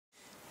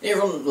Hey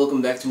everyone,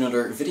 welcome back to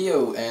another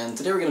video, and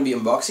today we're going to be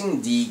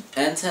unboxing the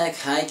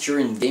Antec High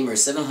Current Gamer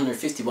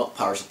 750 watt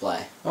power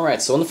supply.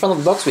 Alright, so on the front of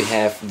the box we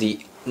have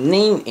the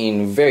name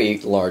in very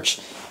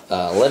large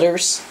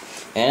letters,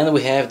 and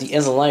we have the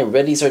SLI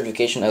Ready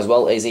certification as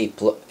well as a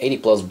 80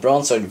 plus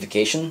bronze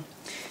certification,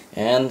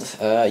 and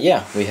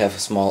yeah, we have a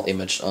small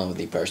image of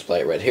the power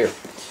supply right here.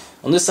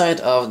 On this side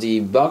of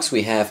the box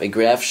we have a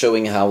graph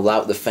showing how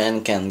loud the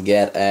fan can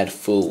get at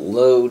full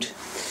load.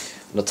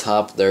 On the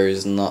top there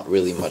is not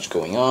really much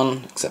going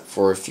on except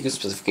for a few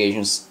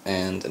specifications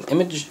and an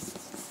image.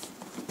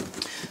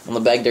 On the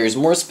back there is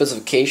more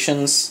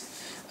specifications,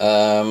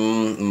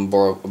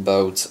 more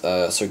about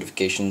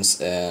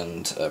certifications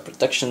and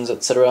protections,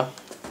 etc.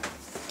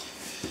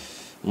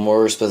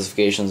 More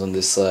specifications on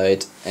this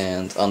side,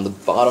 and on the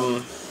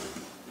bottom,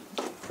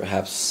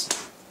 perhaps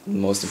the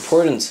most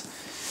important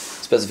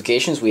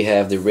specifications, we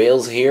have the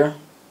rails here,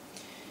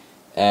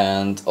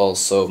 and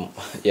also,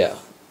 yeah,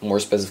 more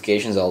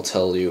specifications. I'll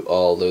tell you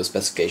all those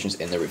specifications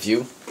in the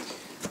review.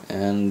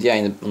 And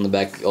yeah, on the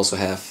back we also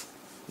have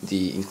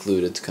the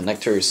included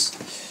connectors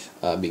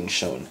being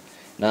shown.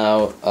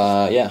 Now,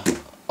 yeah,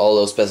 all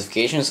those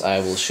specifications,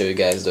 I will show you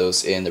guys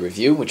those in the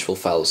review, which will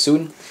follow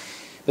soon.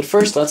 But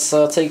first, let's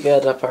take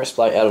the power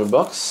supply out of the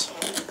box.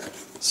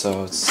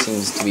 So it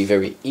seems to be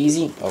very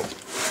easy. Oh,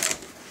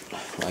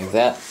 like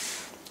that.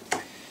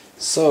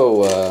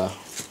 So,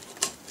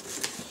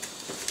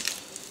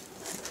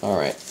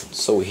 alright,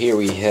 so here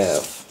we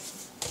have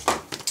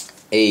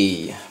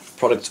a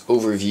product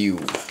overview,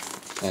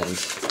 and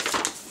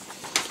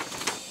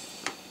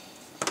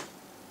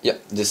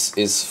yep, this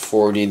is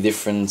for the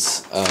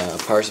different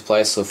power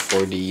supplies, so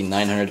for the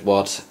 900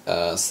 watt,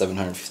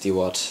 750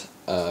 watt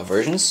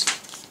versions.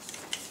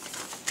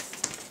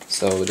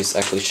 So this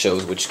actually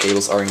shows which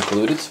cables are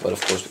included, but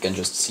of course we can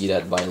just see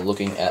that by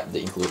looking at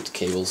the included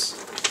cables.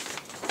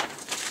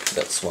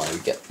 That's why we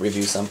get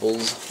review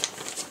samples.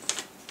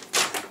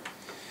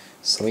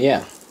 So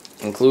yeah,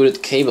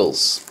 included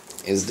cables.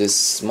 Is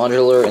this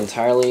modular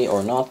entirely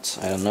or not?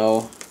 I don't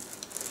know.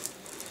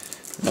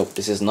 Nope,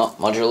 this is not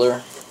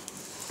modular.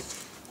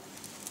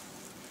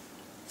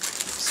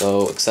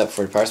 So except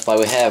for the power supply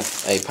we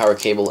have a power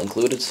cable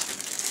included.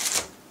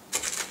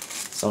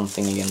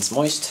 Something against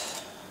moist.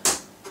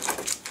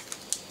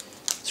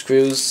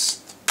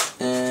 Screws,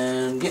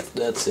 and yep,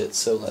 that's it.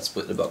 So let's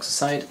put the box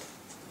aside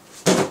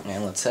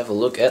and let's have a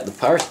look at the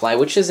power supply,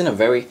 which is in a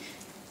very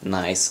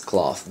nice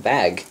cloth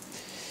bag.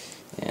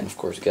 And of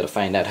course, you gotta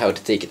find out how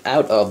to take it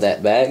out of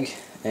that bag.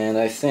 And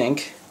I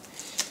think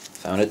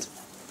found it.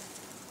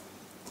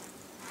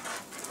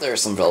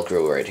 There's some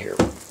Velcro right here.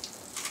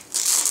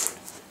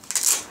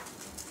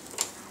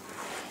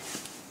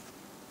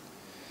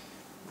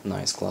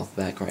 Nice cloth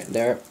bag right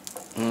there.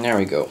 And there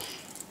we go.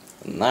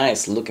 A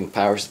nice looking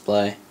power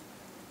supply.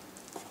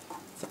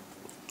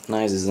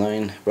 Nice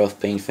design, rough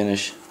paint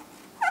finish.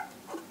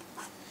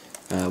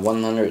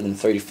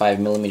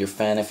 135mm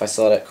fan, if I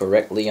saw that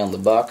correctly on the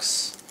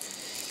box.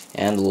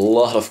 And a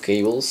lot of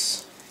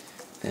cables,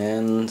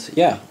 and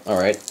yeah,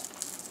 alright,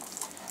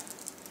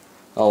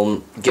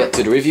 I'll get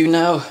to the review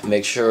now,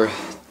 make sure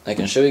I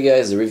can show you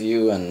guys the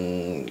review,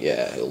 and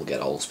yeah, you'll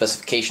get all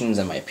specifications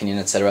and my opinion,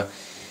 etc.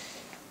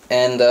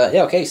 And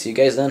yeah, okay, see you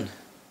guys then.